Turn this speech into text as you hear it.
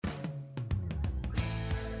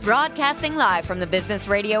Broadcasting live from the Business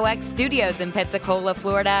Radio X studios in Pensacola,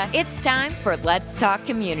 Florida, it's time for Let's Talk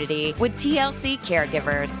Community with TLC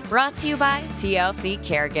Caregivers. Brought to you by TLC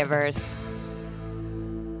Caregivers.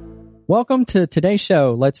 Welcome to today's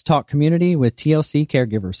show, Let's Talk Community with TLC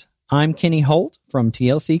Caregivers. I'm Kenny Holt from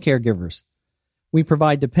TLC Caregivers. We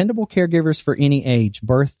provide dependable caregivers for any age,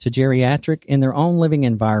 birth to geriatric, in their own living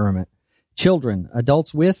environment. Children,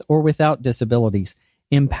 adults with or without disabilities,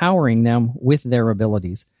 empowering them with their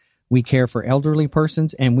abilities. We care for elderly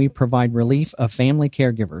persons and we provide relief of family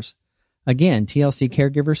caregivers. Again, TLC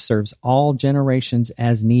Caregivers serves all generations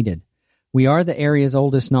as needed. We are the area's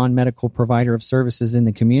oldest non-medical provider of services in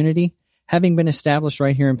the community, having been established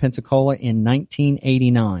right here in Pensacola in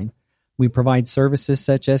 1989. We provide services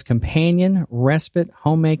such as companion, respite,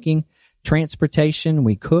 homemaking, transportation.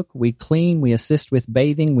 We cook, we clean, we assist with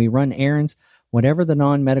bathing, we run errands, whatever the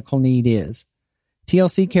non-medical need is.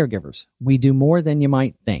 TLC Caregivers, we do more than you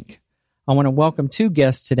might think. I want to welcome two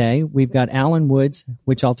guests today. We've got Alan Woods,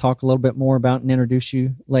 which I'll talk a little bit more about and introduce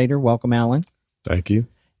you later. Welcome, Alan. Thank you.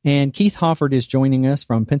 And Keith Hofford is joining us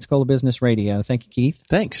from Pensacola Business Radio. Thank you, Keith.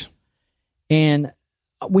 Thanks. And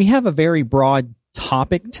we have a very broad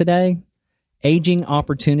topic today, aging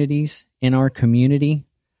opportunities in our community.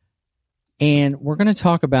 And we're going to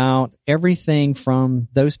talk about everything from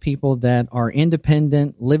those people that are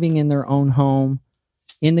independent, living in their own home,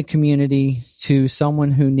 in the community, to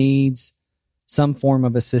someone who needs some form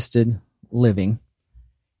of assisted living.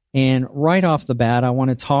 And right off the bat, I want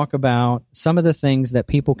to talk about some of the things that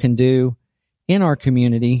people can do in our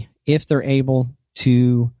community if they're able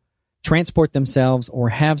to transport themselves or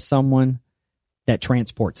have someone that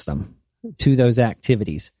transports them to those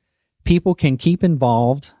activities. People can keep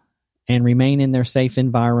involved and remain in their safe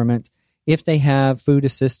environment if they have food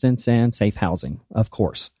assistance and safe housing, of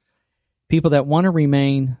course. People that want to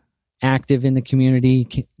remain active in the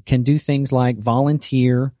community can do things like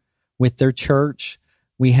volunteer with their church.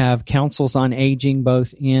 We have councils on aging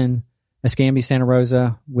both in Escambia, Santa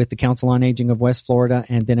Rosa with the Council on Aging of West Florida,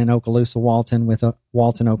 and then in Okaloosa, Walton with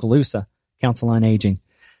Walton Okaloosa Council on Aging.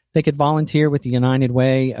 They could volunteer with the United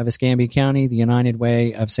Way of Escambia County, the United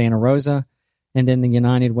Way of Santa Rosa, and then the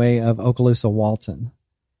United Way of Okaloosa Walton.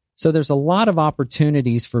 So there's a lot of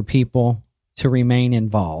opportunities for people to remain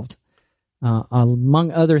involved.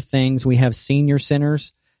 Among other things, we have senior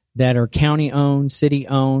centers that are county-owned,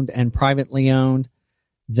 city-owned, and privately owned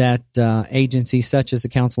that agencies such as the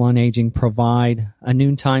Council on Aging provide a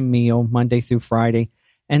noontime meal Monday through Friday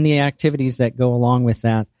and the activities that go along with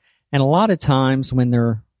that. And a lot of times when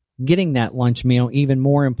they're getting that lunch meal, even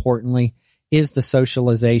more importantly, is the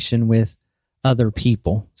socialization with other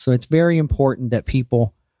people. So it's very important that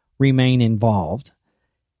people remain involved.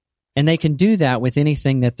 And they can do that with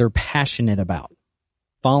anything that they're passionate about.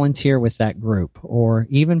 Volunteer with that group or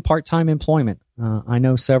even part-time employment. I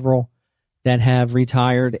know several that have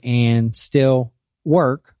retired and still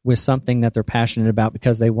work with something that they're passionate about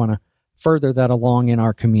because they want to further that along in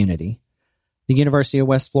our community. The University of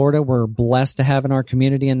West Florida, we're blessed to have in our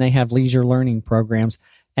community, and they have leisure learning programs,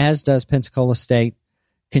 as does Pensacola State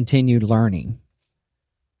Continued Learning.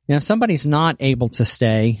 Now, if somebody's not able to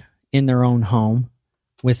stay in their own home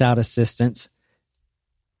without assistance,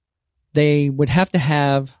 they would have to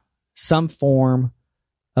have some form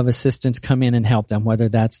of assistance come in and help them, whether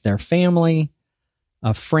that's their family,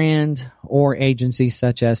 a friend, or agencies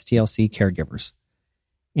such as TLC Caregivers.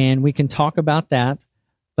 And we can talk about that,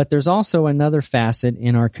 but there's also another facet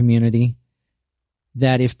in our community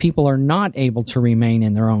that if people are not able to remain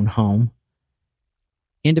in their own home,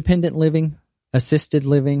 independent living, assisted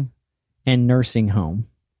living, and nursing home.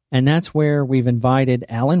 And that's where we've invited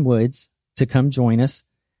Alan Woods to come join us.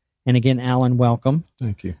 And again, Alan, welcome.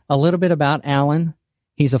 Thank you. A little bit about Alan.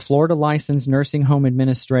 He's a Florida licensed nursing home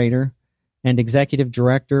administrator and executive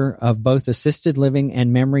director of both assisted living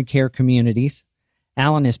and memory care communities.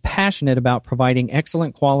 Alan is passionate about providing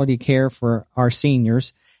excellent quality care for our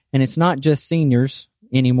seniors. And it's not just seniors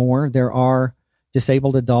anymore. There are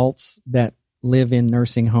disabled adults that live in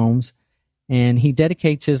nursing homes. And he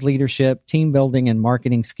dedicates his leadership, team building, and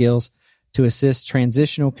marketing skills to assist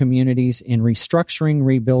transitional communities in restructuring,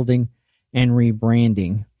 rebuilding, and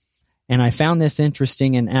rebranding. And I found this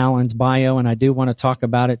interesting in Alan's bio, and I do want to talk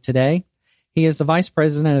about it today. He is the vice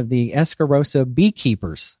president of the Escarosa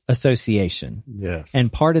Beekeepers Association. Yes.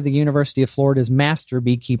 And part of the University of Florida's Master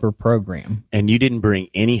Beekeeper Program. And you didn't bring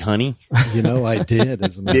any honey? You know, I did.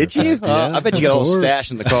 As a matter Did you? of fact. Yeah, I bet you got a whole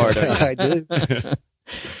stash in the car, don't you? I did.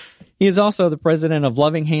 He is also the president of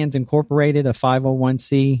Loving Hands Incorporated, a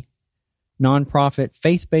 501c nonprofit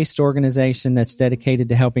faith-based organization that's dedicated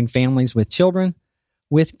to helping families with children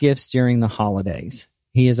with gifts during the holidays.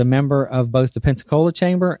 He is a member of both the Pensacola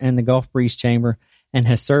Chamber and the Gulf Breeze Chamber and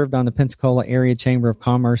has served on the Pensacola Area Chamber of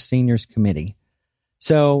Commerce Seniors Committee.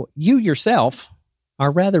 So you yourself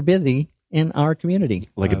are rather busy in our community.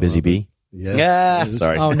 Like a busy bee? Yes. Yeah.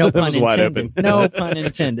 Sorry. Oh, no pun was wide intended. open. No pun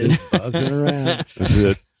intended. Just buzzing around. That's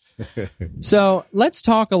it. So let's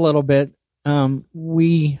talk a little bit.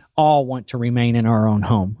 We all want to remain in our own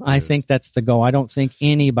home. I Yes. think that's the goal. I don't think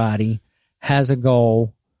anybody has a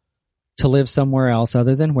goal to live somewhere else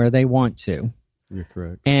other than where they want to. You're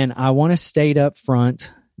correct. And I want to state up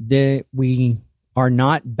front that we are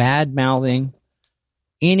not bad-mouthing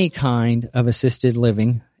any kind of assisted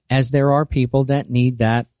living, as there are people that need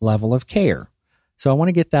that level of care. So I want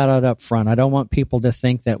to get that out up front. I don't want people to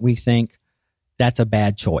think that we think that's a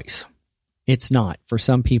bad choice. It's not. For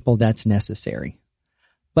some people, that's necessary.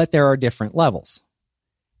 But there are different levels.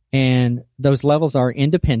 And those levels are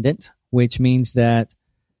independent, which means that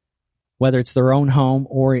whether it's their own home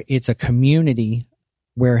or it's a community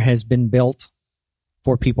where it has been built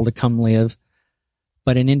for people to come live,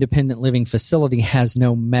 but an independent living facility has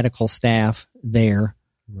no medical staff there.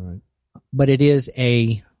 Right. But it is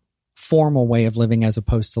a formal way of living as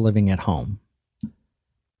opposed to living at home.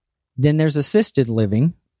 Then there's assisted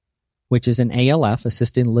living, which is an ALF,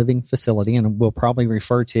 assisted living facility, and we'll probably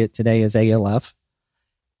refer to it today as ALF,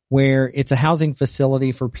 where it's a housing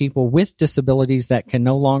facility for people with disabilities that can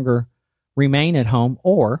no longer remain at home,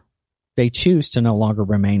 or they choose to no longer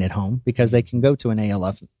remain at home because they can go to an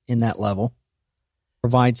ALF in that level.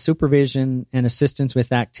 Provide supervision and assistance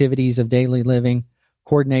with activities of daily living,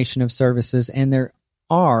 coordination of services, and there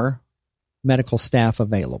are medical staff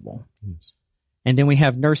available. Yes. And then we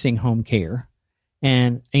have nursing home care.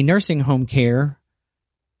 And a nursing home care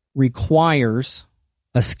requires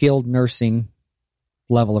a skilled nursing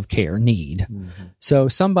level of care need. Mm-hmm. So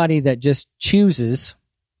somebody that just chooses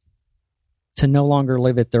to no longer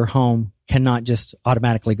live at their home cannot just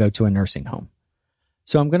automatically go to a nursing home.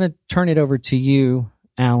 So I'm going to turn it over to you,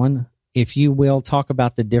 Alan, if you will talk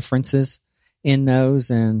about the differences in those,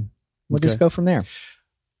 and we'll just go from there.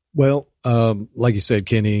 Well, like you said,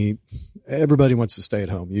 Kenny, everybody wants to stay at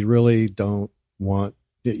home. You really don't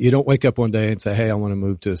you don't wake up one day and say, hey, I want to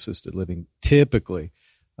move to assisted living. Typically,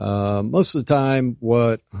 most of the time,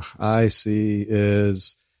 what I see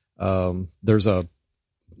is there's a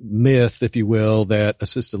myth, if you will, that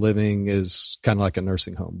assisted living is kind of like a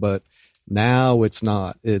nursing home, but now it's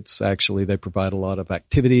not. It's actually, they provide a lot of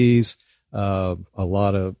activities, a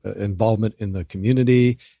lot of involvement in the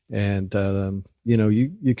community, and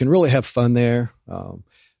you can really have fun there.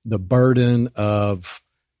 The burden of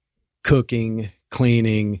cooking,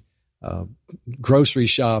 cleaning, grocery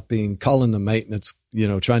shopping, calling the maintenance,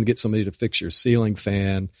 trying to get somebody to fix your ceiling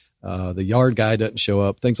fan, the yard guy doesn't show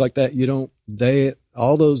up, things like that.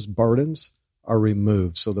 All those burdens are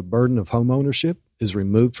removed. So the burden of home ownership is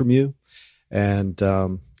removed from you. And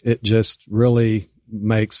it just really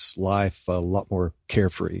makes life a lot more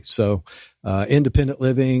carefree. So independent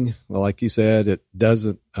living, well, like you said, it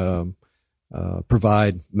doesn't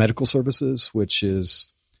provide medical services, which is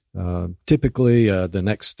typically the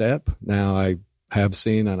next step. Now, I have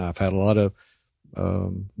seen, and I've had a lot of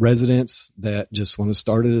residents that just want to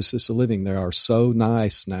start at assisted living. They are so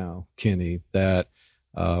nice now, Kenny, that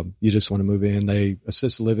you just want to move in.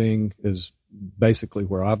 Assisted living is basically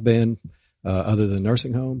where I've been, other than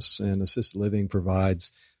nursing homes, and assisted living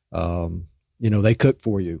provides, they cook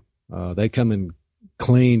for you. They come and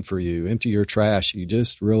clean for you, empty your trash. You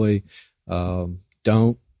just really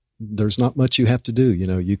there's not much you have to do.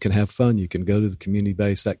 You can have fun. You can go to the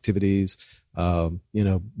community-based activities,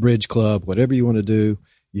 bridge club, whatever you want to do,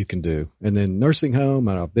 you can do. And then nursing home,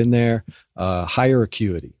 and I've been there, higher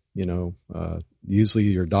acuity. Usually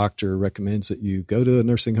your doctor recommends that you go to a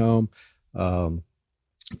nursing home,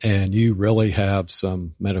 and you really have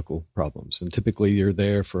some medical problems. And typically you're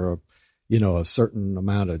there for a certain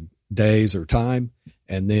amount of days or time,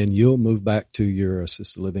 and then you'll move back to your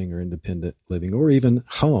assisted living or independent living, or even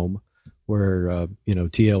home, where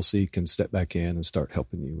TLC can step back in and start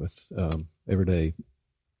helping you with everyday.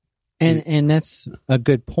 And that's a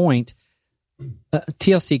good point.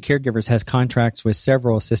 TLC Caregivers has contracts with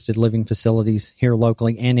several assisted living facilities here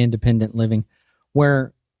locally and independent living,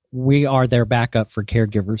 where we are their backup for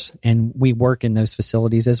caregivers, and we work in those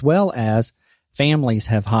facilities, as well as families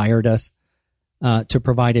have hired us to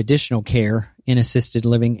provide additional care in assisted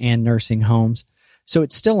living and nursing homes. So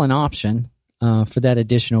it's still an option for that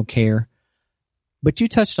additional care. But you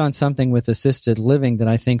touched on something with assisted living that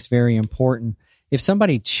I think is very important. If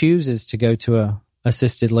somebody chooses to go to a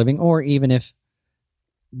assisted living, or even if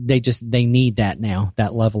they need that now,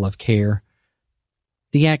 that level of care,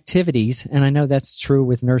 the activities, and I know that's true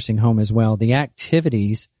with nursing home as well, the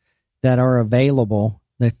activities that are available,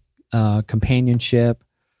 the companionship,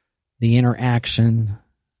 the interaction,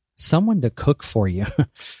 someone to cook for you.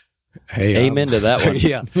 Hey, amen to that one.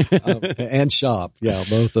 Yeah, and shop. Yeah,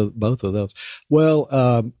 both of those.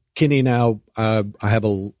 Well, Kenny, now I've had a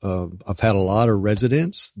lot of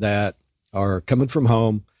residents that are coming from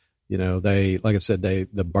home. You know, they, like I said,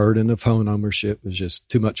 the burden of home ownership is just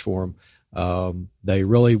too much for them. They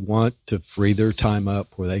really want to free their time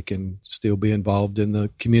up where they can still be involved in the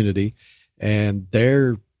community, and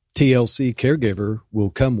their TLC caregiver will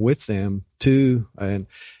come with them to, and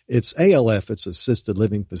it's ALF, it's assisted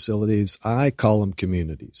living facilities. I call them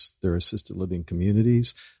communities. They're assisted living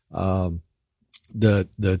communities. The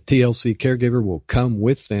TLC caregiver will come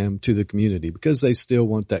with them to the community because they still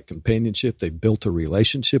want that companionship. They've built a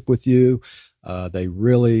relationship with you. They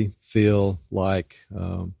really feel like,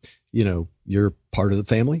 you're part of the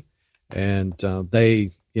family, and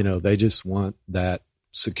they just want that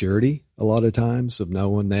security a lot of times of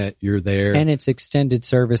knowing that you're there. And it's extended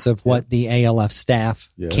service of what the ALF staff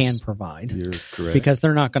Yes. can provide. You're correct. Because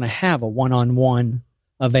they're not going to have a one-on-one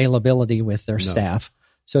availability with their staff.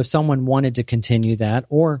 So if someone wanted to continue that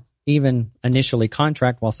or even initially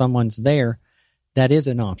contract while someone's there, that is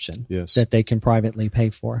an option that they can privately pay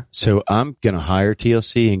for. So I'm going to hire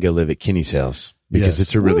TLC and go live at Kenny's house because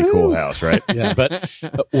it's a really cool house, right? Yeah. But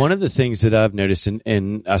one of the things that I've noticed,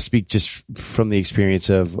 and I speak just from the experience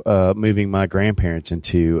of moving my grandparents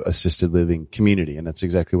into assisted living community, and that's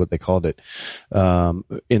exactly what they called it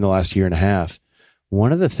in the last year and a half.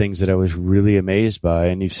 One of the things that I was really amazed by,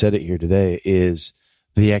 and you've said it here today, is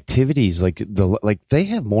the activities. Like they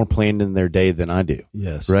have more planned in their day than I do.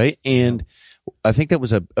 Yes. Right. And I think that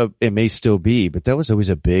was it may still be, but that was always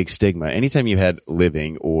a big stigma. Anytime you had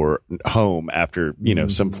living or home after,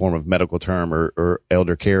 some form of medical term or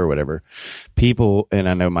elder care or whatever, people, and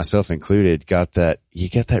I know myself included, you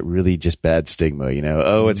get that really just bad stigma,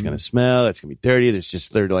 it's going to smell, it's going to be dirty.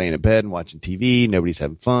 They're laying in bed and watching TV. Nobody's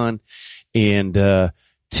having fun. And,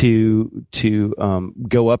 to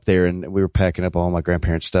go up there, and we were packing up all my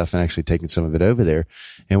grandparents' stuff and actually taking some of it over there.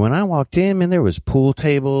 And when I walked in, man, there was pool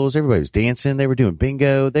tables, everybody was dancing, they were doing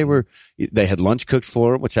bingo, they had lunch cooked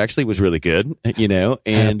for them, which actually was really good, and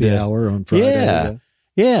happy hour on Friday.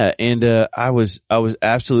 Yeah. And I was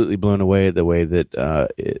absolutely blown away at the way that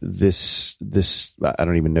this I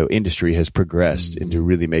don't even know industry has progressed into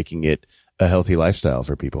really making it a healthy lifestyle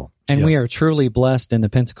for people. And we are truly blessed in the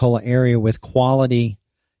Pensacola area with quality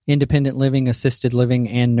independent living, assisted living,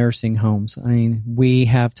 and nursing homes. I mean, we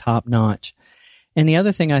have top notch. And the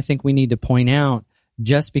other thing I think we need to point out,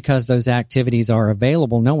 just because those activities are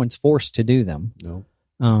available, no one's forced to do them. No.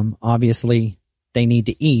 Obviously, they need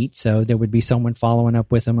to eat, so there would be someone following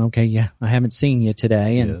up with them. Okay, yeah, I haven't seen you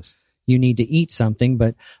today, and you need to eat something.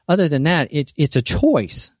 But other than that, it's a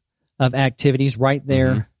choice of activities right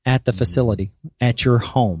there at the facility, at your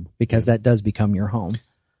home, because that does become your home.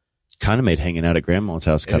 Kind of made hanging out at grandma's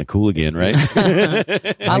house kind of cool again, right?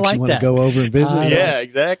 I like want that. To go over and visit. Yeah,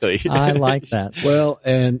 exactly. I like that. Well,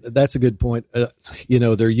 and that's a good point.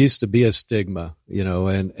 There used to be a stigma,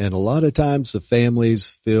 and a lot of times the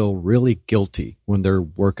families feel really guilty when they're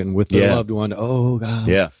working with their loved one. Oh,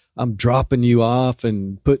 God, I'm dropping you off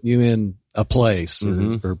and putting you in a place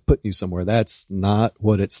or putting you somewhere. That's not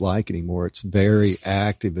what it's like anymore. It's very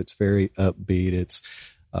active. It's very upbeat. It's,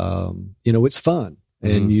 it's fun.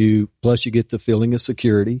 And you get the feeling of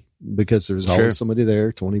security because there's always somebody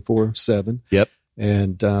there 24/7. Yep.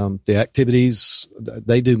 And, the activities,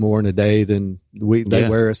 they do more in a day than they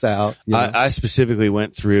wear us out. I specifically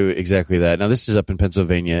went through exactly that. Now this is up in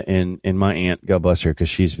Pennsylvania, and my aunt, God bless her, cause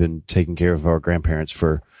she's been taking care of our grandparents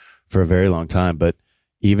for a very long time. But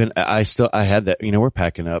even I had that, we're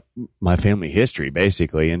packing up my family history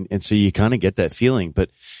basically. And so you kind of get that feeling. But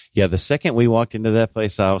yeah, the second we walked into that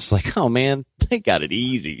place, I was like, oh man, they got it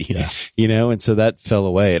easy, and so that fell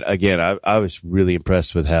away. And again, I was really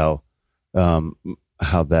impressed with how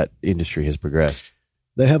that industry has progressed.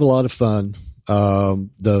 They have a lot of fun.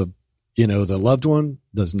 The loved one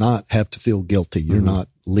does not have to feel guilty. You're not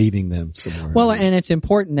leaving them somewhere. Well, and it's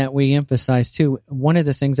important that we emphasize too, one of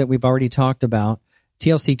the things that we've already talked about,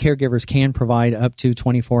 TLC caregivers can provide up to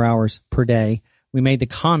 24 hours per day. We made the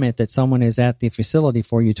comment that someone is at the facility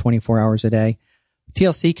for you 24 hours a day.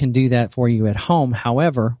 TLC can do that for you at home.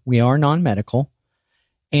 However, we are non-medical.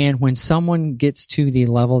 And when someone gets to the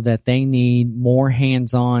level that they need more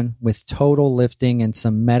hands-on with total lifting and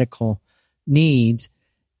some medical needs,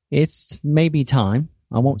 it's maybe time.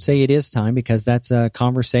 I won't say it is time because that's a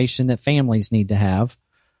conversation that families need to have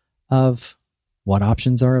of what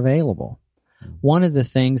options are available. One of the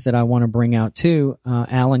things that I want to bring out too,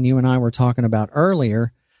 Alan, you and I were talking about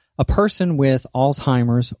earlier, a person with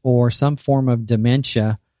Alzheimer's or some form of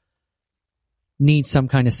dementia needs some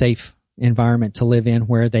kind of safe environment to live in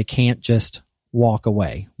where they can't just walk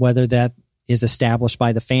away, whether that is established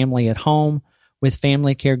by the family at home with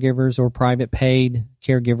family caregivers or private paid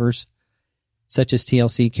caregivers, such as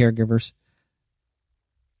TLC caregivers.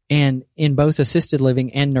 And in both assisted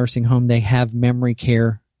living and nursing home, they have memory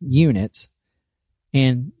care units.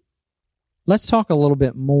 And let's talk a little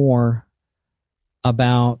bit more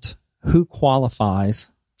about who qualifies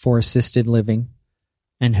for assisted living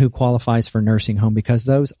and who qualifies for nursing home, because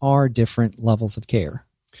those are different levels of care.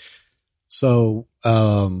 So,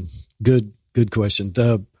 good question.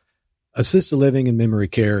 The assisted living and memory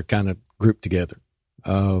care kind of grouped together.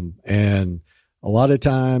 And a lot of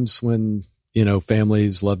times when,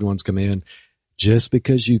 families, loved ones come in, just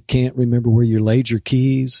because you can't remember where you laid your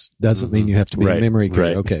keys doesn't mean you have to be in memory care.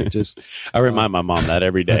 Right. Okay. Just, I remind my mom that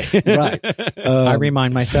every day. right. I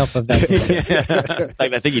remind myself of that. In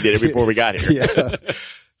fact, I think you did it before we got here. Yeah.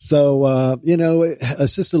 So,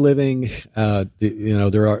 assisted living,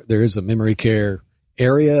 there is a memory care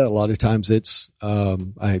area. A lot of times it's,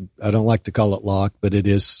 I don't like to call it locked, but it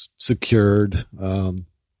is secured.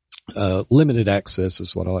 Limited access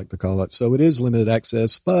is what I like to call it. So it is limited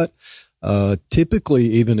access, but, typically,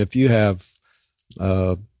 even if you have,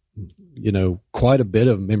 quite a bit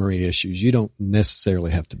of memory issues, you don't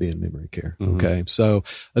necessarily have to be in memory care. Mm-hmm. Okay. So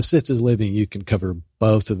assisted living, you can cover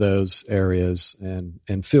both of those areas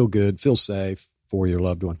and feel good, feel safe for your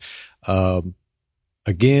loved one.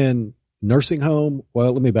 Again, nursing home.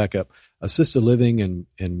 Well, let me back up. Assisted living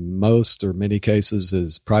in most or many cases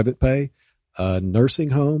is private pay.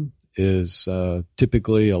 Nursing home is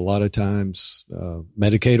typically a lot of times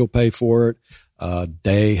Medicaid will pay for it.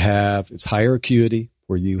 It's higher acuity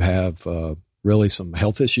where you have really some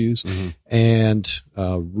health issues and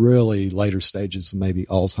really later stages, maybe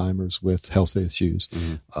Alzheimer's with health issues.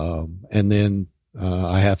 And then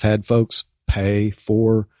I have had folks pay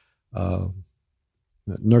for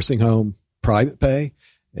nursing home private pay,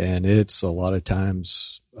 and it's a lot of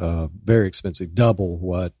times very expensive, double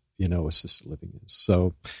what assisted living is.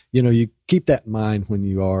 So, you keep that in mind when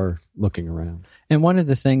you are looking around. And one of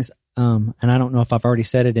the things, and I don't know if I've already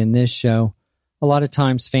said it in this show, a lot of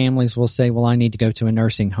times families will say, well, I need to go to a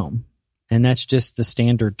nursing home. And that's just the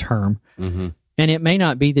standard term. Mm-hmm. And it may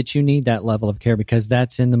not be that you need that level of care, because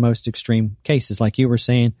that's in the most extreme cases. Like you were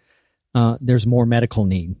saying, there's more medical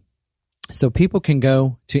need. So people can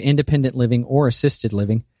go to independent living or assisted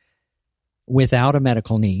living without a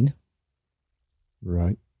medical need.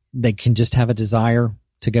 Right. They can just have a desire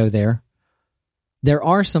to go there. There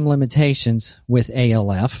are some limitations with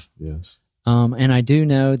ALF. Yes. And I do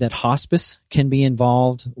know that hospice can be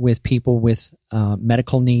involved with people with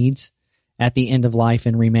medical needs at the end of life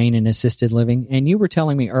and remain in assisted living. And you were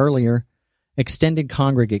telling me earlier, extended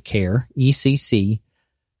congregate care, ECC,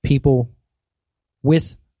 people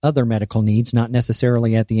with other medical needs, not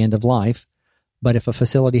necessarily at the end of life, but if a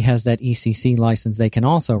facility has that ECC license, they can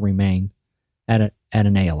also remain at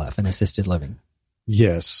an ALF, an assisted living.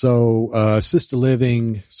 Yes. So assisted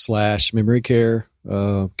living / memory care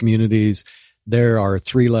communities, there are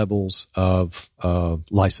 3 levels of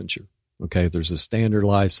licensure. Okay. There's a standard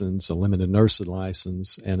license, a limited nursing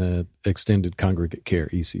license, and an extended congregate care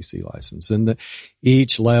ECC license. And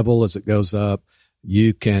each level, as it goes up,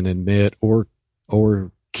 you can admit or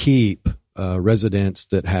keep residents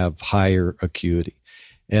that have higher acuity.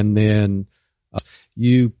 And then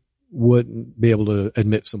you wouldn't be able to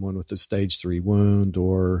admit someone with a stage 3 wound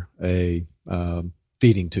or a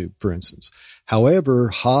feeding tube, for instance. However,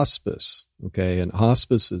 hospice, okay, and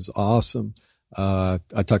hospice is awesome. I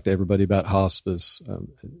talk to everybody about hospice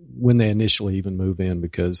when they initially even move in,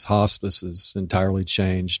 because hospice is entirely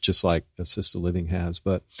changed, just like assisted living has.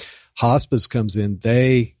 But hospice comes in,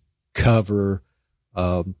 they cover,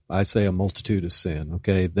 I say, a multitude of sin.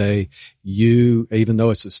 Okay, even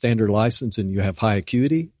though it's a standard license and you have high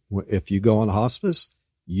acuity, if you go on hospice,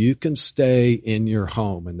 you can stay in your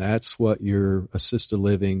home, and that's what your assisted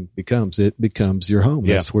living becomes. It becomes your home.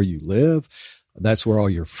 Yeah. That's where you live. That's where all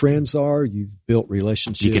your friends are. You've built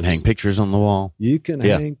relationships. You can hang pictures on the wall. You can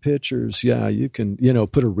hang pictures. Yeah. You can,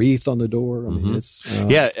 put a wreath on the door. I mean, it's,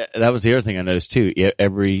 that was the other thing I noticed too. Yeah,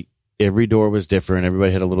 every door was different.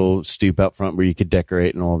 Everybody had a little stoop out front where you could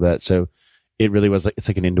decorate and all of that. So it really was it's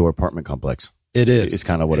like an indoor apartment complex. It is. It's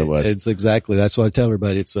kind of what it was. It's exactly. That's what I tell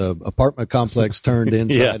everybody. It's a apartment complex turned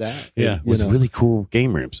inside out. Yeah. With really cool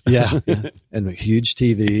game rooms. Yeah. And huge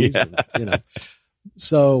TVs. Yeah. And,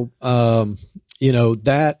 so,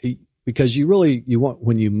 that, because you want,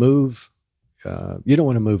 when you move you don't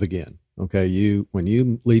want to move again. Okay. When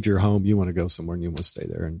you leave your home, you want to go somewhere and you want to stay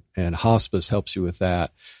there. And hospice helps you with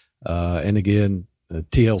that. And again,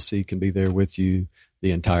 TLC can be there with you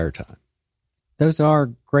the entire time. Those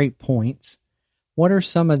are great points. What are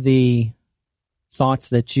some of the thoughts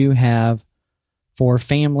that you have for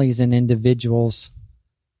families and individuals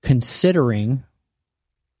considering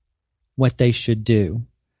what they should do?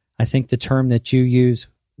 I think the term that you use,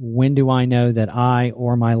 when do I know that I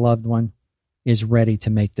or my loved one is ready to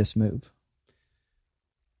make this move?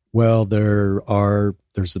 Well, there's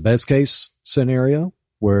the best case scenario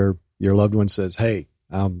where your loved one says, "Hey,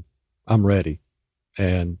 I'm ready."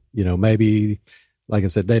 And, maybe, like I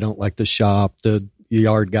said, they don't like to shop. The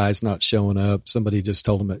yard guy's not showing up. Somebody just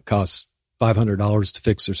told them it costs $500 to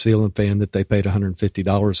fix their ceiling fan that they paid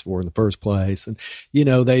 $150 for in the first place. And,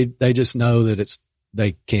 they just know that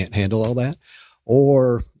they can't handle all that.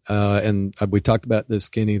 Or, and we talked about this,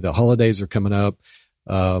 Kenny, the holidays are coming up.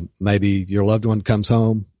 Maybe your loved one comes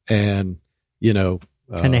home and,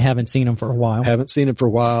 and they haven't seen them for a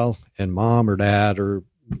while. And mom or dad or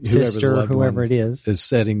sister, whoever it is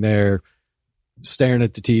sitting there staring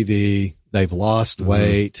at the TV. They've lost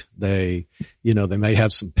weight. They may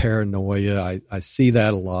have some paranoia. I see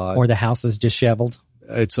that a lot. Or the house is disheveled.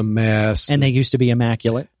 It's a mess. And they used to be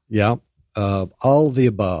immaculate. Yeah. All of the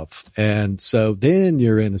above. And so then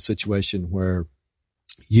you're in a situation where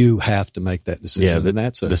you have to make that decision. Yeah. And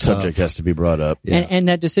that's the subject has to be brought up. Yeah. And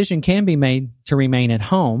that decision can be made to remain at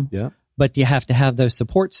home. Yeah. But you have to have those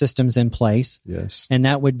support systems in place. Yes. And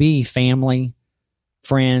that would be family,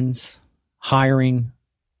 friends, hiring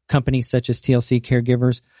companies such as TLC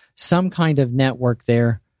Caregivers, some kind of network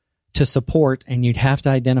there to support. And you'd have to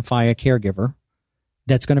identify a caregiver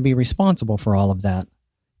that's going to be responsible for all of that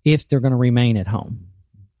if they're going to remain at home.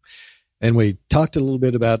 And we talked a little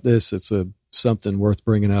bit about this. It's something worth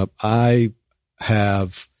bringing up. I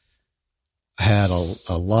have had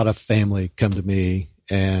a lot of family come to me,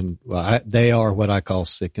 and they are what I call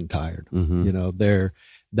sick and tired. Mm-hmm.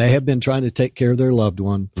 They have been trying to take care of their loved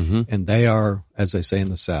one, mm-hmm. and they are, as they say in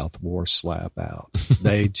the South, wore slap out.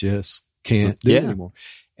 They just can't do it anymore.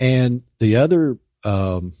 And the other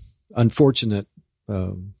unfortunate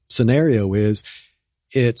scenario is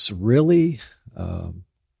it's really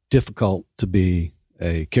difficult to be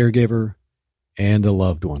a caregiver and a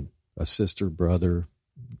loved one, a sister, brother,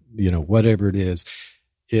 whatever it is.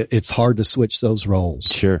 It's hard to switch those roles.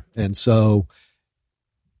 Sure. And so,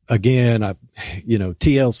 again,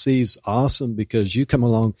 TLC's awesome because you come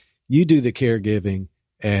along, you do the caregiving,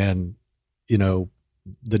 and,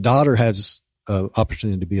 the daughter has an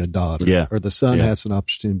opportunity to be a daughter, or the son has an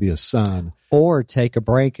opportunity to be a son. Or take a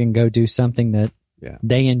break and go do something that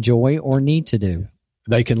they enjoy or need to do.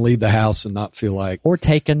 They can leave the house and not feel like, or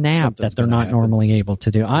take a nap that they're not normally able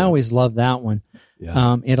to do. Yeah. I always love that one.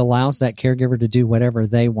 Yeah. It allows that caregiver to do whatever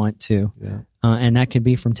they want to. Yeah. And that could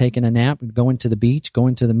be from taking a nap, going to the beach,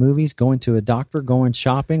 going to the movies, going to a doctor, going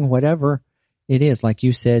shopping, whatever it is, like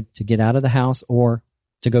you said, to get out of the house or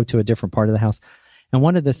to go to a different part of the house. And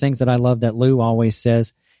one of the things that I love that Lou always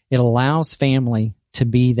says, it allows family to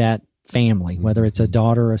be that family, whether it's a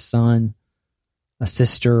daughter, a son, a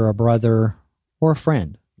sister, a brother, or a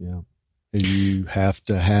friend. Yeah. You have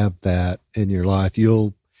to have that in your life.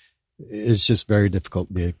 It's just very difficult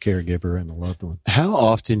to be a caregiver and a loved one. How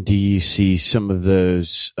often do you see some of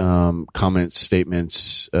those comments,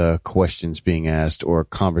 statements, questions being asked, or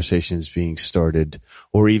conversations being started,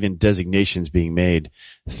 or even designations being made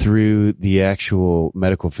through the actual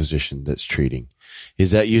medical physician that's treating? Is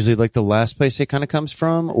that usually like the last place it kind of comes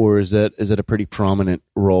from, or is that a pretty prominent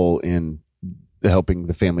role in helping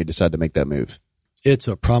the family decide to make that move? It's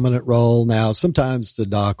a prominent role now. Sometimes the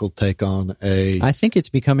doc will take on I think it's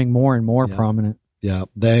becoming more and more prominent. Yeah.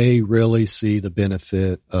 They really see the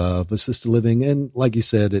benefit of assisted living. And like you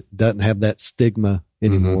said, it doesn't have that stigma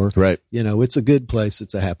anymore. Mm-hmm. Right. It's a good place.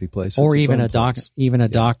 It's a happy place. Or even a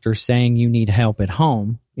doctor saying you need help at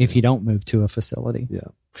home if you don't move to a facility. Yeah.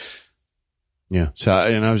 Yeah. So,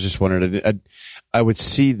 and I was just wondering, I would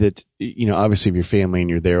see that, obviously if you're family and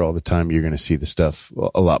you're there all the time, you're going to see the stuff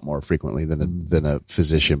a lot more frequently than a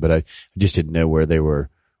physician. But I just didn't know where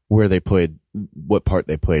they played, what part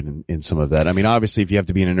they played in some of that. I mean, obviously if you have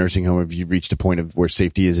to be in a nursing home, if you've reached a point of where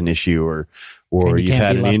safety is an issue or you've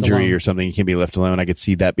had an injury or something, you can't be left alone. I could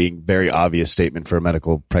see that being a very obvious statement for a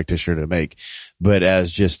medical practitioner to make. But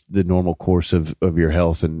as just the normal course of your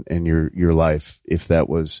health and your life, if that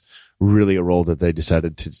was really a role that they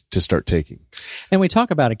decided to start taking. And we talk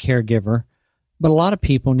about a caregiver, but a lot of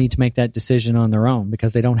people need to make that decision on their own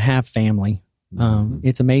because they don't have family.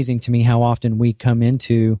 It's amazing to me how often we come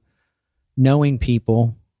into knowing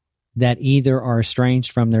people that either are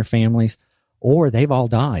estranged from their families or they've all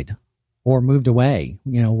died or moved away,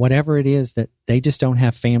 whatever it is, that they just don't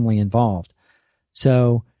have family involved.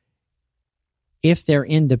 So if they're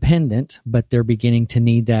independent, but they're beginning to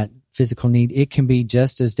need that physical need, it can be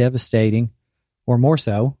just as devastating or more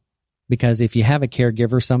so, because if you have a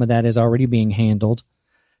caregiver, some of that is already being handled.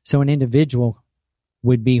 So an individual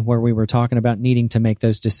would be where we were talking about needing to make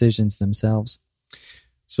those decisions themselves.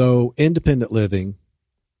 So independent living,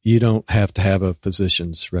 you don't have to have a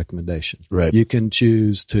physician's recommendation. Right. You can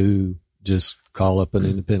choose to just call up an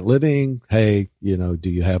independent living. Hey, do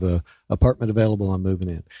you have a apartment available? I'm moving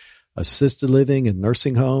in. Assisted living and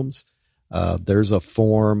nursing homes. There's a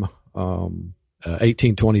form,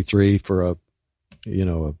 1823 for a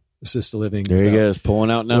assisted living. There he goes,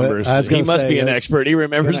 pulling out numbers. He must be an expert. He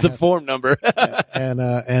remembers the form number. and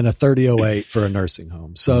a 3008 for a nursing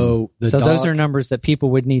home. So those are numbers that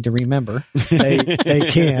people would need to remember. They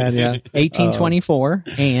can, yeah. 1824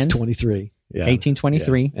 and 23. Yeah.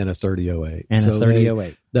 1823 yeah. And a 3008. And a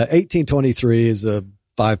 3008. The 1823 is a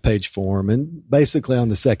 5-page form, and basically on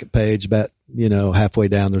the second page, about halfway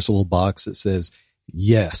down, there's a little box that says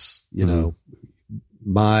yes,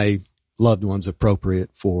 my loved one's appropriate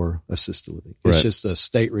for assisted living. It's just a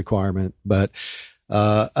state requirement. But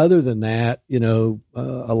other than that,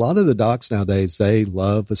 a lot of the docs nowadays, they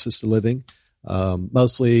love assisted living.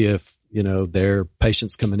 Mostly if, their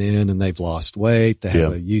patients coming in and they've lost weight, they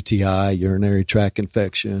have a UTI, urinary tract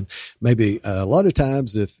infection. Maybe a lot of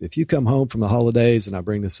times if you come home from the holidays, and I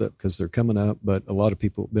bring this up because they're coming up, but a lot of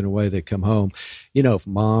people have been away, they come home, if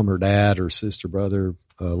mom or dad or sister, brother,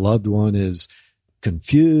 loved one is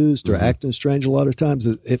confused or acting strange, a lot of times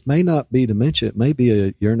it may not be dementia. It may be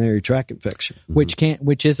a urinary tract infection,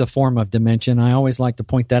 which is a form of dementia. And I always like to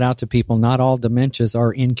point that out to people. Not all dementias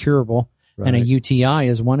are incurable. Right. And a UTI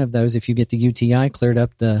is one of those. If you get the UTI cleared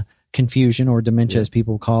up, the confusion, or dementia as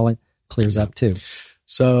people call it, clears up too.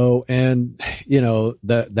 So, and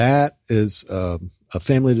that is a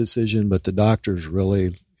family decision, but the doctors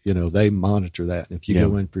really, they monitor that. And if you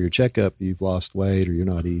go in for your checkup, you've lost weight or you're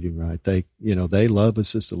not eating right, they love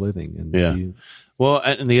assisted living. And well,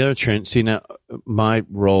 and the other trend, now my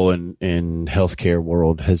role in healthcare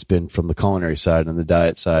world has been from the culinary side and the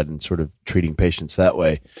diet side, and sort of treating patients that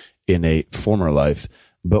way in a former life.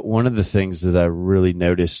 But one of the things that I really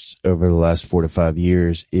noticed over the last 4 to 5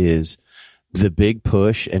 years is the big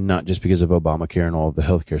push, and not just because of Obamacare and all of the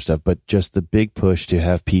healthcare stuff, but just the big push to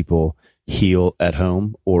have people heal at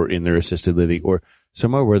home or in their assisted living or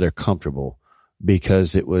somewhere where they're comfortable,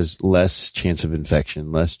 because it was less chance of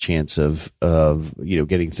infection, less chance of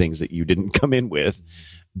getting things that you didn't come in with,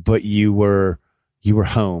 but you were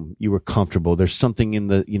home, you were comfortable. There's something in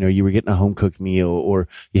the, you were getting a home cooked meal, or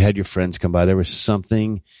you had your friends come by. There was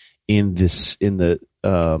something in the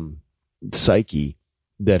psyche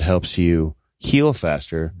that helps you heal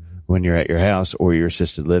faster when you're at your house or your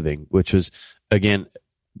assisted living, which was, again,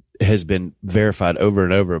 has been verified over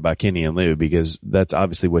and over by Kenny and Lou, because that's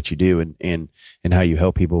obviously what you do and how you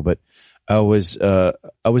help people. But I was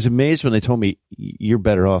amazed when they told me you're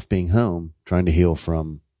better off being home trying to heal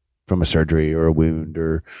from a surgery or a wound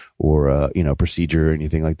or procedure or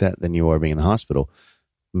anything like that than you are being in the hospital.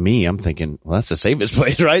 I'm thinking, well, that's the safest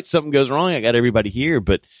place, right? Something goes wrong, I got everybody here.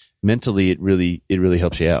 But mentally, it really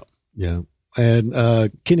helps you out. Yeah. And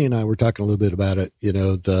Kenny and I were talking a little bit about it.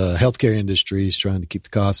 The healthcare industry is trying to keep the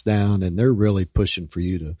costs down, and they're really pushing for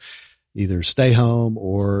you to either stay home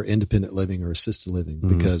or independent living or assisted living,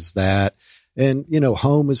 because that, and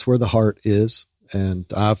home is where the heart is. And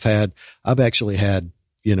I've actually had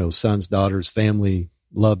sons, daughters, family,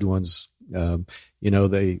 loved ones.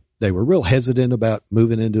 They were real hesitant about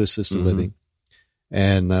moving into assisted living,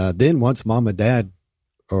 and then once mom and dad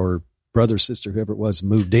or brother, sister, whoever it was,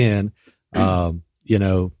 moved in.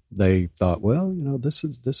 They thought, well, this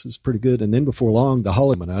is pretty good. And then before long, the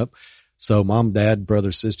holiday went up. So mom, dad,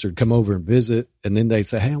 brother, sister would come over and visit. And then they'd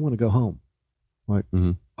say, hey, I want to go home. Like,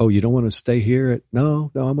 oh, you don't want to stay here? No,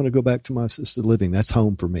 I'm going to go back to my assisted living. That's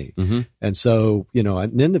home for me. And so,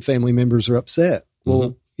 and then the family members are upset.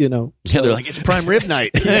 Well, so, they're like, it's prime rib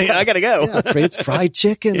night. I got to go. It's fried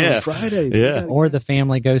chicken on Fridays. Yeah. Or the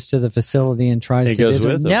family goes to the facility and tries to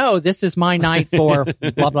visit. No, this is my night for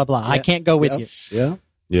blah, blah, blah. I can't go with you.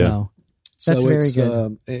 Yeah. So that's very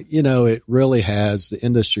good. It really has, the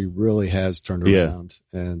industry really has turned around.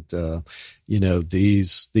 And,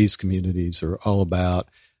 these communities are all about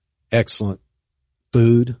excellent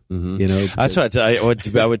food, That's what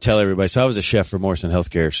I would tell everybody. So I was a chef for Morrison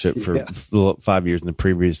Healthcare for 5 years, in the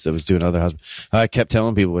previous I was doing other hospitals. I kept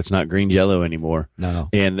telling people it's not green Jell-O anymore. No.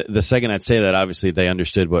 And the second I'd say that, obviously they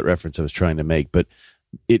understood what reference I was trying to make. But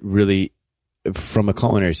it really, from a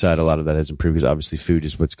culinary side, a lot of that has improved because obviously food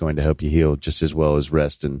is what's going to help you heal just as well as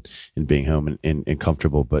rest and being home and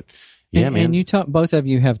comfortable. But yeah, man. And both of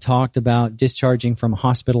you have talked about discharging from a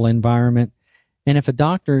hospital environment. And if a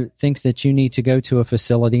doctor thinks that you need to go to a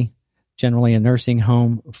facility, generally a nursing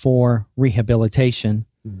home, for rehabilitation,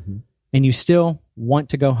 and you still want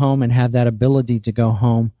to go home and have that ability to go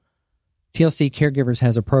home, TLC Caregivers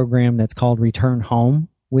has a program that's called Return Home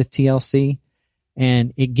with TLC.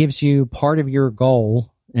 And it gives you part of your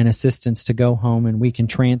goal and assistance to go home, and we can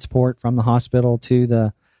transport from the hospital to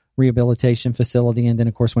the rehabilitation facility. And then,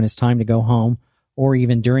 of course, when it's time to go home, or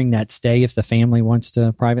even during that stay, if the family wants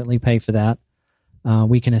to privately pay for that,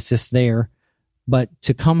 we can assist there. But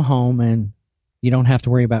to come home and you don't have to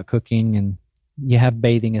worry about cooking, and you have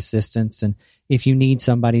bathing assistance, and if you need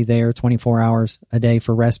somebody there 24 hours a day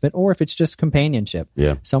for respite, or if it's just companionship,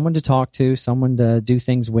 someone to talk to, someone to do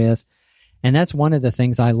things with. And that's one of the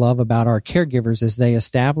things I love about our caregivers is they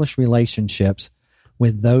establish relationships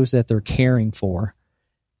with those that they're caring for.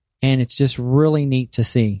 And it's just really neat to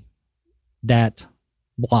see that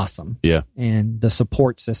blossom. Yeah. And the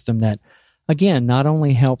support system that, again, not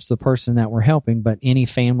only helps the person that we're helping, but any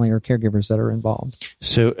family or caregivers that are involved.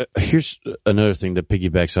 So here's another thing that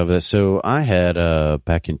piggybacks off of that. So I had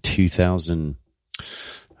back in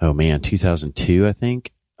 2002, I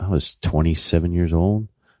think. I was 27 years old.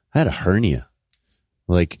 I had a hernia.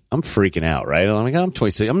 Like, I'm freaking out, right? I'm like, I'm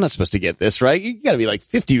 26. I'm not supposed to get this, right? You got to be like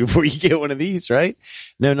 50 before you get one of these, right?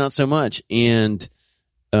 No, not so much. And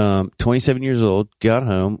 27 years old, got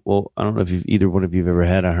home. Well, I don't know if either one of you have ever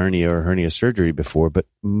had a hernia or hernia surgery before, but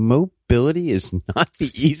mobility is not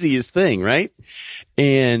the easiest thing, right?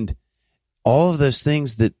 And all of those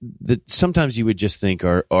things that sometimes you would just think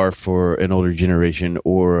are for an older generation,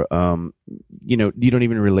 or, you don't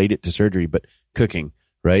even relate it to surgery, but cooking.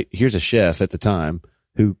 Right? Here's a chef at the time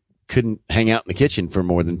who couldn't hang out in the kitchen for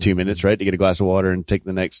more than 2 minutes, right? To get a glass of water and take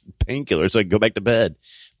the next painkiller so I could go back to bed.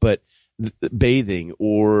 But bathing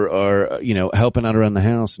or helping out around the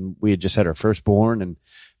house. And we had just had our firstborn, and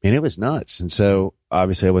man, it was nuts. And so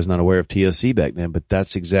obviously I was not aware of TLC back then, but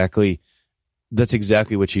that's exactly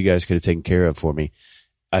what you guys could have taken care of for me.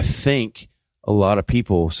 I think a lot of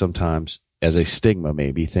people sometimes, as a stigma,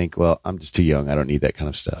 maybe think, well, I'm just too young. I don't need that kind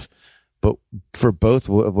of stuff. But for both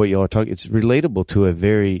of what y'all are talking, it's relatable to a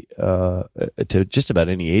very, to just about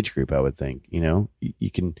any age group, I would think. You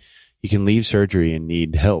can leave surgery and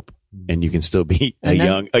need help, and you can still be a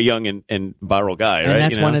young and viral guy, right? And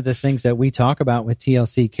that's one of the things that we talk about with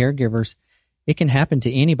TLC Caregivers. It can happen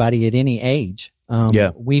to anybody at any age.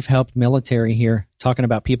 We've helped military here, talking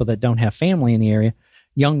about people that don't have family in the area.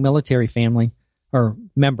 Young military family or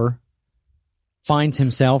member finds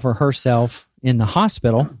himself or herself in the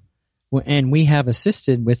hospital. And we have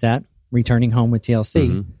assisted with that, returning home with TLC.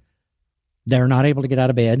 Mm-hmm. They're not able to get out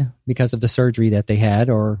of bed because of the surgery that they had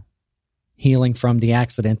or healing from the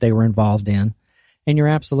accident they were involved in. And you're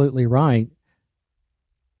absolutely right.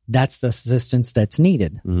 That's the assistance that's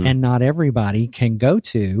needed. Mm-hmm. And not everybody can go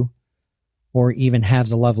to or even have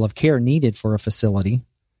the level of care needed for a facility.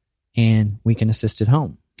 And we can assist at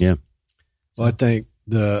home. Yeah. Well, I think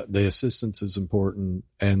the assistance is important.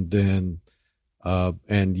 And then,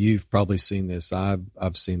 and you've probably seen this.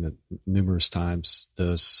 I've seen it numerous times.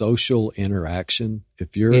 The social interaction.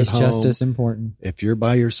 If you're is at home, just as important. If you're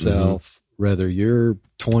by yourself, whether you're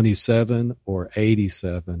 27 or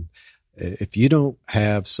 87, if you don't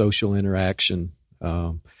have social interaction,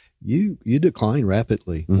 you decline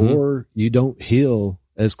rapidly, or you don't heal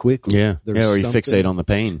as quickly. Yeah, or you fixate on the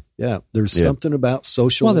pain. Yeah, there's something about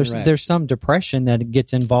social interaction. Well, there's some depression that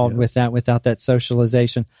gets involved with that without that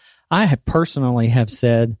socialization. I have personally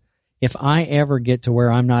said, if I ever get to where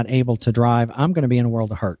I'm not able to drive, I'm going to be in a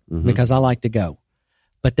world of hurt because I like to go.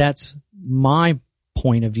 But that's my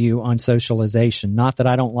point of view on socialization. Not that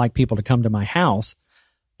I don't like people to come to my house,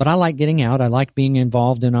 but I like getting out. I like being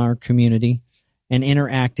involved in our community and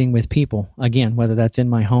interacting with people, again, whether that's in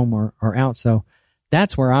my home or out. So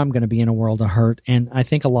that's where I'm going to be in a world of hurt. And I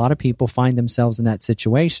think a lot of people find themselves in that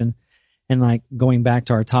situation. And like going back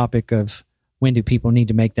to our topic of when do people need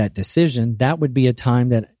to make that decision, that would be a time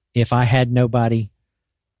that if I had nobody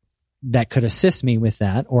that could assist me with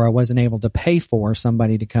that, or I wasn't able to pay for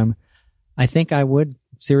somebody to come, I think I would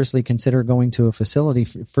seriously consider going to a facility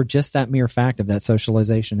for just that mere fact of that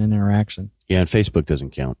socialization and interaction. Yeah, and Facebook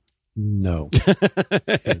doesn't count. No.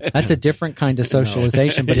 That's a different kind of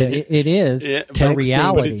socialization, but it is a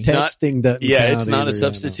reality. Texting doesn't count it's not either, a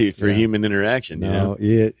substitute for human interaction. No,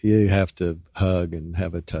 you have to hug and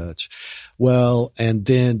have a touch. Well, and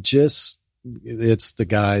then the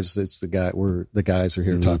guys are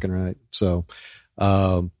here talking, right? So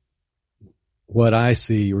What I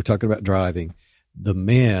see, we're talking about driving, the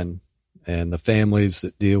men and the families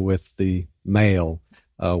that deal with the male,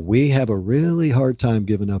 we have a really hard time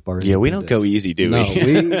giving up our independence. Yeah, we don't go easy, do we? No,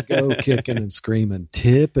 we go kicking and screaming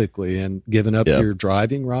typically, and giving up your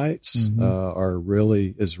driving rights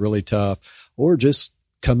is really tough. Or just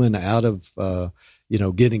coming out of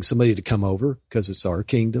getting somebody to come over because it's our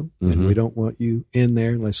kingdom, and we don't want you in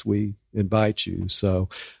there unless we invite you. So,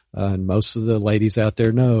 and most of the ladies out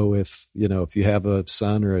there know if you have a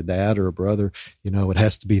son or a dad or a brother, it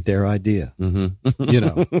has to be their idea.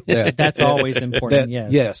 That's always important.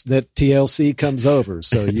 Yes, that TLC comes over,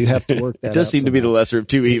 so you have to work that out. It does seem to be the lesser of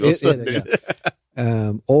two evils.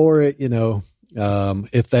 Or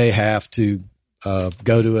if they have to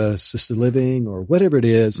go to assisted living or whatever it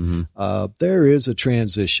is, there is a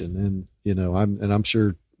transition, and I'm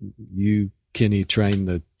sure you, Kenny, trained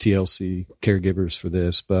the TLC caregivers for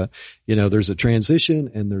this, but there's a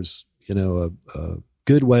transition, and there's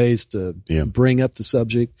good ways to bring up the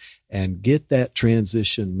subject and get that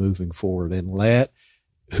transition moving forward, and let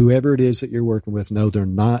whoever it is that you're working with know they're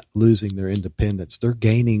not losing their independence. They're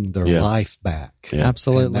gaining their life back. Yeah.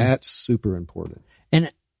 Absolutely. And that's super important.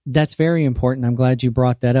 And that's very important. I'm glad you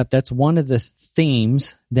brought that up. That's one of the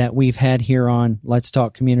themes that we've had here on Let's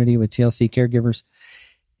Talk Community with TLC Caregivers,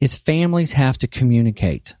 is families have to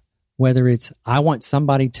communicate. Whether it's, I want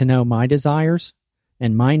somebody to know my desires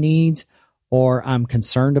and my needs, or I'm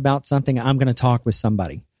concerned about something, I'm going to talk with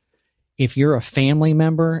somebody. If you're a family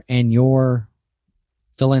member and you're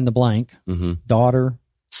fill in the blank, daughter,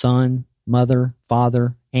 son, mother,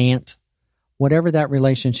 father, aunt, whatever that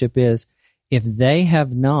relationship is, if they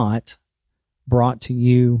have not brought to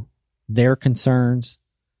you their concerns,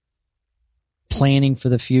 planning for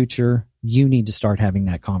the future, you need to start having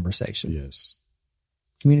that conversation. Yes.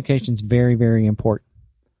 Communication is very, very important.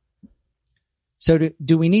 So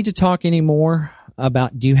do we need to talk any more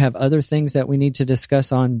about, do you have other things that we need to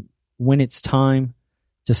discuss on when it's time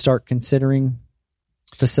to start considering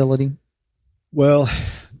facility? Well,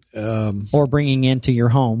 or bringing into your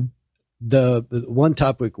home? The one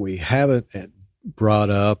topic we haven't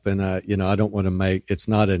brought up, and I don't want to make, it's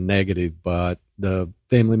not a negative, but the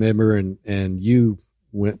family member and you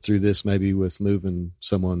went through this maybe with moving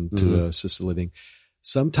someone to assisted living.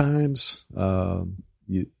 Sometimes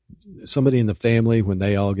somebody in the family, when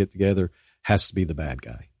they all get together, has to be the bad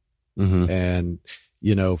guy. And,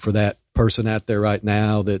 for that person out there right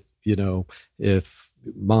now that, if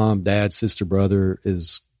mom, dad, sister, brother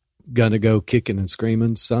is going to go kicking and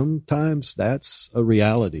screaming, sometimes that's a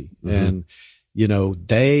reality. And,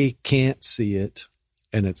 they can't see it,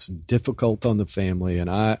 and it's difficult on the family. And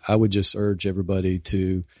I would just urge everybody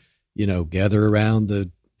to, gather around the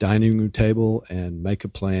dining room table and make a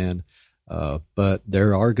plan. But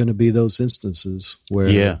there are going to be those instances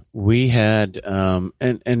where we had,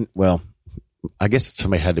 well, I guess if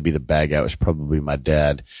somebody had to be the bad guy, it was probably my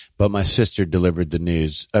dad, but my sister delivered the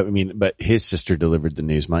news. But his sister delivered the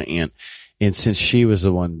news, my aunt. And since she was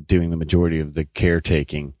the one doing the majority of the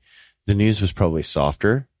caretaking, the news was probably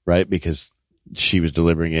softer, right? Because she was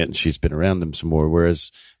delivering it and she's been around them some more.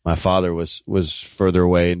 Whereas my father was further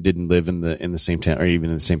away and didn't live in the same town or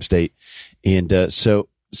even in the same state. And, so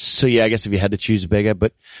yeah, I guess if you had to choose a bad guy,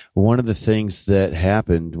 but one of the things that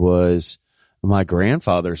happened was my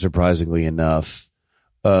grandfather, surprisingly enough,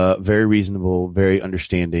 very reasonable, very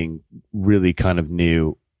understanding, really kind of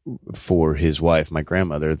knew for his wife, my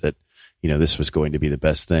grandmother, that, this was going to be the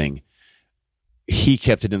best thing. He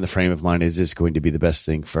kept it in the frame of mind, is this going to be the best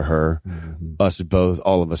thing for her? Us both,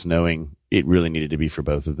 all of us knowing it really needed to be for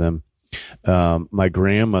both of them. My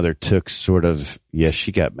grandmother took sort of,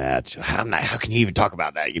 she got mad. How can you even talk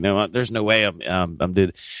about that? There's no way I'm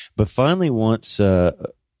did. But finally, once,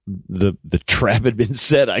 the trap had been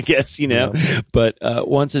set, I guess, but,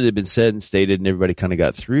 once it had been said and stated and everybody kind of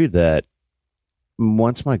got through that,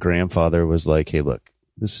 once my grandfather was like, hey, look,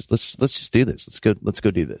 let's just do this. Let's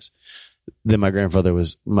go do this. Then my grandmother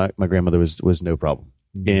was no problem.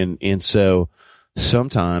 And so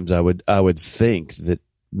sometimes I would think that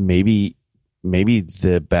maybe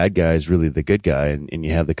the bad guy is really the good guy, and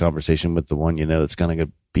you have the conversation with the one that's going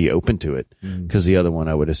to be open to it, because the other one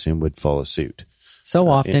I would assume would follow suit. So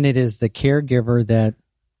often it is the caregiver that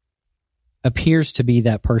appears to be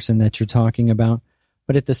that person that you're talking about,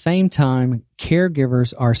 but at the same time,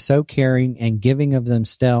 caregivers are so caring and giving of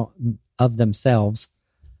themselves.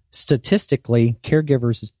 Statistically,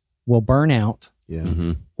 caregivers will burn out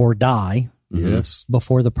or die Yes.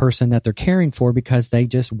 before the person that they're caring for, because they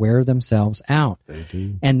just wear themselves out. They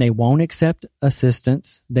do. And they won't accept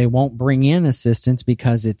assistance. They won't bring in assistance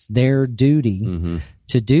because it's their duty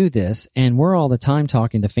to do this. And we're all the time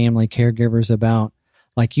talking to family caregivers about,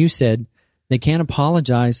 like you said, they can't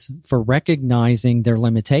apologize for recognizing their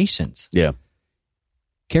limitations. Yeah.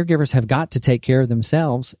 Caregivers have got to take care of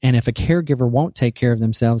themselves. And if a caregiver won't take care of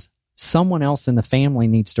themselves, someone else in the family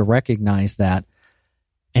needs to recognize that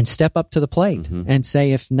and step up to the plate and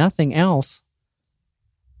say, if nothing else,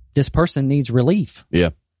 this person needs relief.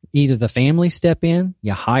 Yeah. Either the family step in,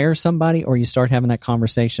 you hire somebody, or you start having that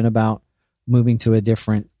conversation about moving to a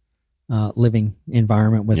different living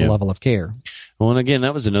environment with a level of care. Well, and again,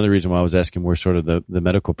 that was another reason why I was asking where sort of the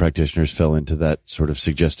medical practitioners fell into that sort of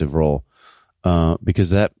suggestive role,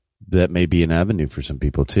 because that may be an avenue for some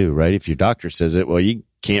people too, right? If your doctor says it, well, you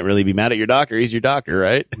can't really be mad at your doctor. He's your doctor,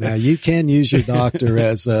 right? Now you can use your doctor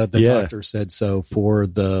as the doctor said so for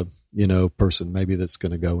the, person maybe that's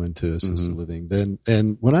going to go into assisted living.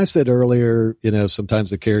 And when I said earlier,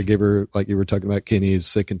 sometimes the caregiver, like you were talking about, Kenny, is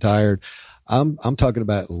sick and tired. I'm talking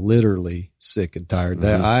about literally sick and tired.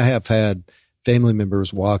 I have had family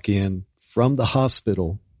members walk in from the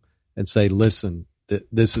hospital and say, listen,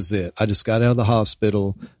 this is it. I just got out of the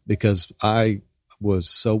hospital because I was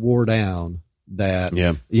so wore down that,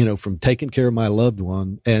 from taking care of my loved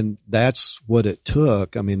one. And that's what it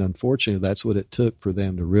took. I mean, unfortunately, that's what it took for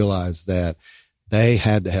them to realize that they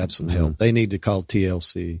had to have some help. They need to call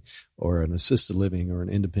TLC or an assisted living or an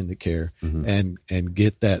independent care and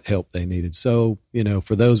get that help they needed. So,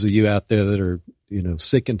 for those of you out there that are,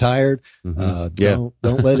 sick and tired, don't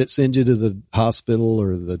let it send you to the hospital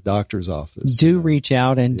or the doctor's office. Do reach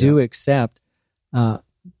out and do accept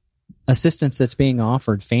assistance that's being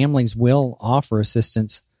offered. Families will offer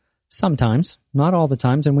assistance sometimes, not all the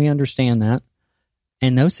times, and we understand that.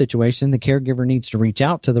 In those situations, the caregiver needs to reach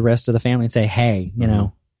out to the rest of the family and say, hey,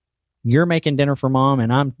 you're making dinner for mom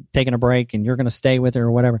and I'm taking a break and you're going to stay with her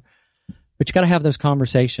or whatever. But you got to have those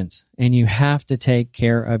conversations, and you have to take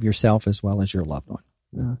care of yourself as well as your loved one.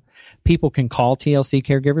 People can call TLC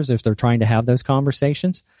caregivers if they're trying to have those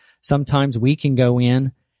conversations. Sometimes we can go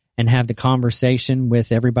in and have the conversation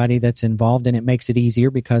with everybody that's involved, and it makes it easier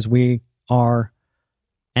because we are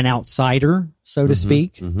an outsider, so to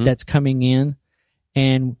speak, that's coming in,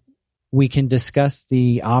 and we can discuss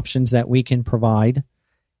the options that we can provide,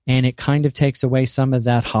 and it kind of takes away some of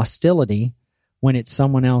that hostility when it's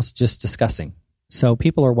someone else just discussing. So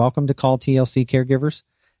people are welcome to call TLC caregivers,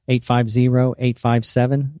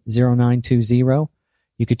 850-857-0920.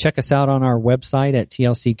 You could check us out on our website at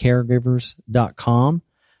tlccaregivers.com.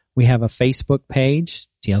 We have a Facebook page,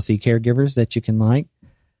 TLC Caregivers, that you can like,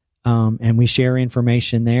 and we share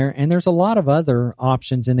information there. And there's a lot of other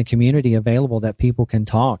options in the community available that people can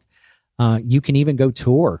talk. You can even go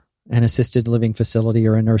tour an assisted living facility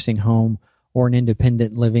or a nursing home or an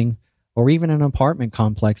independent living or even an apartment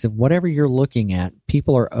complex. If whatever you're looking at,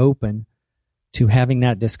 people are open to having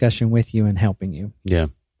that discussion with you and helping you. Yeah.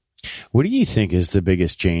 What do you think is the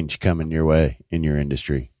biggest change coming your way in your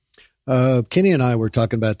industry? Kenny and I were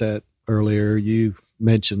talking about that earlier. You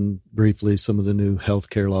mentioned briefly some of the new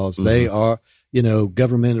healthcare laws. They are,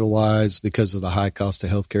 governmental wise, because of the high cost of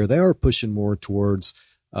healthcare, they are pushing more towards,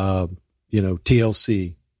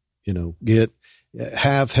 TLC,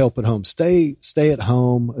 have help at home, stay at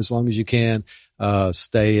home as long as you can,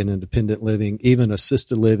 stay in independent living, even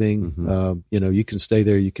assisted living. You can stay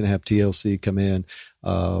there. You can have TLC come in,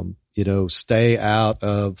 stay out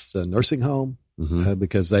of the nursing home.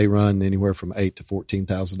 Because they run anywhere from $8,000 to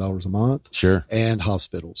 $14,000 a month. Sure. And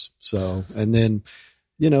hospitals. So, and then,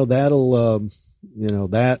 that'll go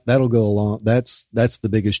along. That's the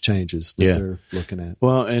biggest changes that they're looking at.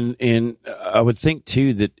 Well, and I would think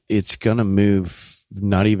too that it's going to move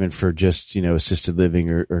not even for just, assisted living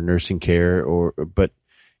or nursing care but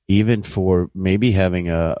even for maybe having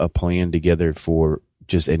a plan together for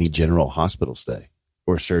just any general hospital stay.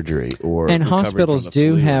 Or surgery, and hospitals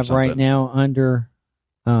do have right now under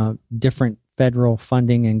different federal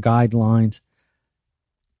funding and guidelines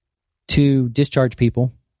to discharge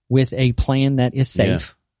people with a plan that is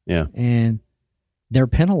safe. Yeah. And they're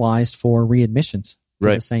penalized for readmissions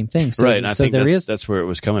for the same thing. So, right. And I think that's where it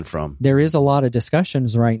was coming from. There is a lot of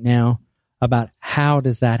discussions right now about how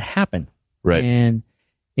does that happen. Right. And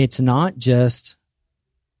it's not just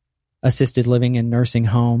assisted living and nursing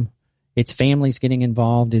home. It's families getting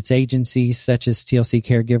involved. It's agencies such as TLC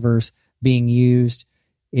Caregivers being used.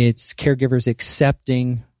 It's caregivers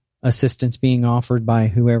accepting assistance being offered by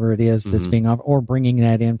whoever it is that's being offered, or bringing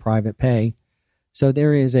that in private pay. So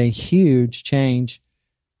there is a huge change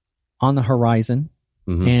on the horizon.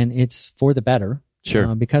 and it's for the better.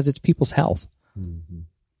 Sure. Because it's people's health. Mm-hmm.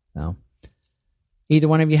 So, either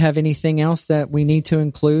one of you have anything else that we need to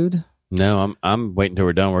include? No, I'm waiting till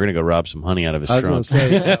we're done. We're going to go rob some honey out of his I trunk. was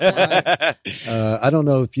going to say, I don't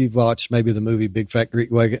know if you've watched maybe the movie Big Fat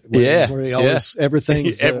Greek Wagon. Where he always,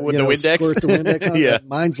 everything's, with the Windex. Squirt the Windex on. Yeah.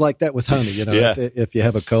 Mine's like that with honey, if you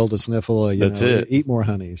have a cold or sniffle, eat more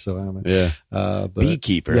honey. So, but,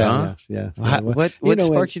 beekeeper, huh? Yeah. What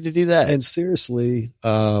sparked you to do that? And seriously,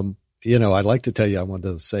 I'd like to tell you I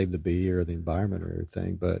wanted to save the bee or the environment or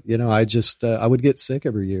everything, but I just I would get sick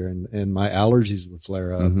every year, and my allergies would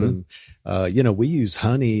flare up. And we use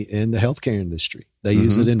honey in the healthcare industry. They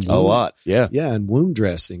use it in a lot, and wound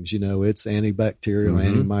dressings. It's antibacterial,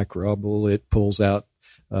 antimicrobial. It pulls out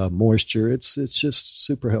moisture. It's just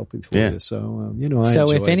super healthy for you. So I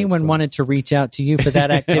so enjoy if anyone wanted to reach out to you for that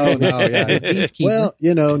activity, well,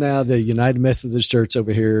 now the United Methodist Church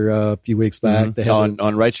over here a few weeks back, they have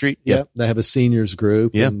on Wright Street. Yep, they have a seniors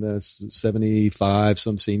group, Yep. and 75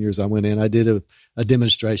 some seniors. I went in. I did a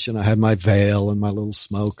demonstration. I had my veil and my little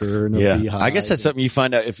smoker and a beehive. I guess that's something you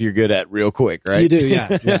find out if you're good at real quick, right? You do,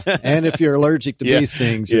 yeah. And if you're allergic to bee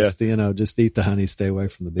stings, just eat the honey, stay away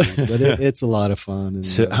from the bees. But it's a lot of fun. And,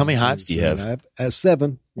 so how many hives do you have? I have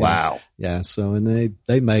 7. Wow. Yeah. So, and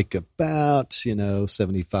they make about,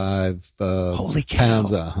 75 Holy cow.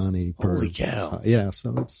 pounds of honey per. Holy cow.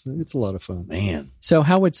 So it's a lot of fun. Man. So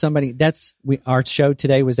how would somebody, our show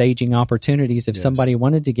today was Aging Opportunities. If somebody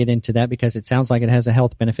wanted to get into that, because it sounds like it has a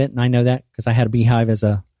health benefit, and I know that because I had a beehive as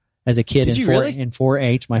a kid in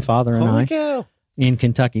 4-H, my father and Holy I, cow. in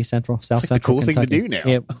Kentucky, South Central the cool Kentucky. thing to do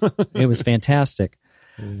now. It was fantastic.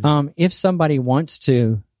 If somebody wants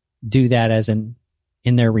to do that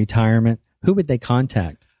in their retirement, who would they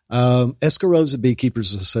contact? Escarosa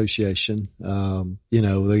Beekeepers Association.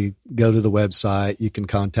 They go to the website. You can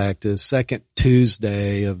contact us. Second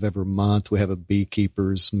Tuesday of every month, we have a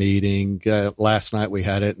beekeepers meeting. Last night we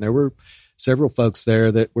had it, and there were several folks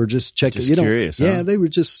there that were just checking. Just curious. Yeah, they were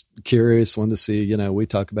just curious, wanted to see. We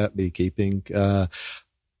talk about beekeeping.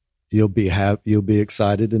 You'll be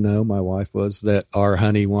excited to know, my wife was, that our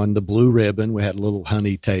honey won the blue ribbon. We had a little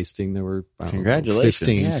honey tasting. There were congratulations.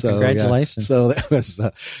 15. Yeah, so, congratulations. So that was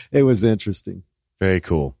it was interesting. Very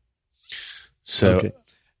cool. So okay.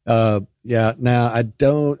 Now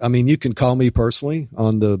you can call me personally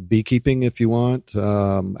on the beekeeping if you want.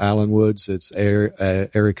 Alan Woods, it's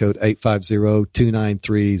area code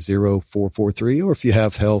 850-293-0443. Or if you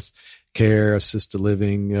have health care, assisted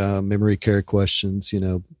living, memory care questions,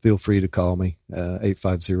 feel free to call me,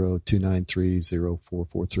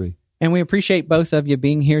 850-293-0443. And we appreciate both of you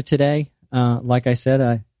being here today. Like I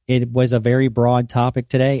said, it was a very broad topic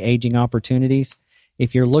today, aging opportunities.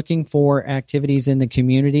 If you're looking for activities in the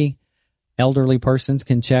community, elderly persons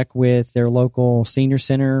can check with their local senior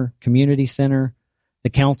center, community center, the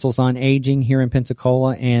councils on aging here in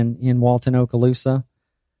Pensacola and in Walton, Okaloosa.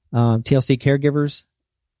 TLC Caregivers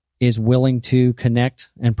is willing to connect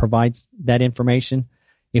and provide that information.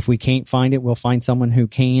 If we can't find it, we'll find someone who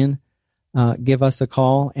can. Give us a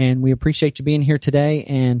call, and we appreciate you being here today.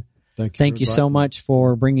 And thank you so much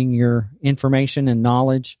for bringing your information and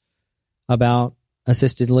knowledge about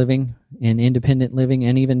assisted living and independent living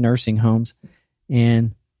and even nursing homes.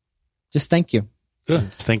 And just thank you.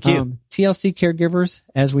 Good. Thank you. TLC Caregivers,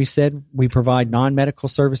 as we said, we provide non-medical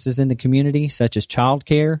services in the community, such as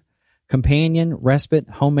childcare, companion, respite,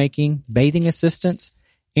 homemaking, bathing assistance,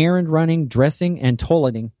 errand running, dressing, and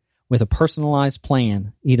toileting with a personalized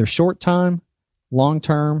plan, either short-time,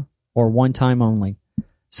 long-term, or one-time only.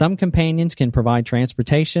 Some companions can provide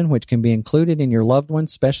transportation, which can be included in your loved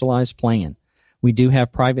one's specialized plan. We do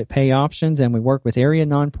have private pay options, and we work with area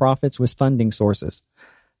nonprofits with funding sources.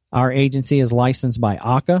 Our agency is licensed by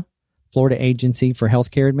AHCA, Florida Agency for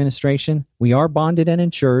Healthcare Administration. We are bonded and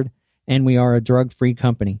insured, and we are a drug-free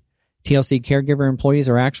company. TLC Caregiver employees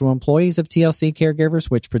are actual employees of TLC Caregivers,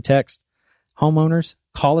 which protects homeowners.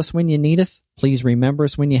 Call us when you need us. Please remember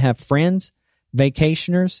us when you have friends,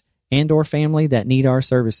 vacationers, and or family that need our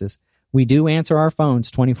services. We do answer our phones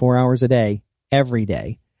 24 hours a day, every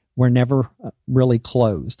day. We're never really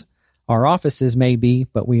closed. Our offices may be,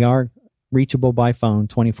 but we are reachable by phone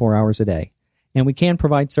 24 hours a day. And we can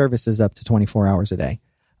provide services up to 24 hours a day.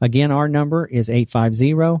 Again, our number is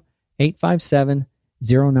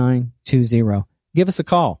 850-857-0920. Give us a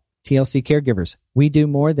call. TLC Caregivers. We do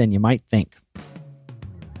more than you might think.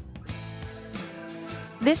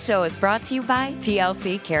 This show is brought to you by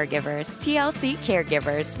TLC Caregivers. TLC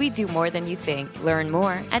Caregivers. We do more than you think. Learn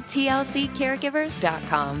more at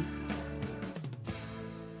tlccaregivers.com.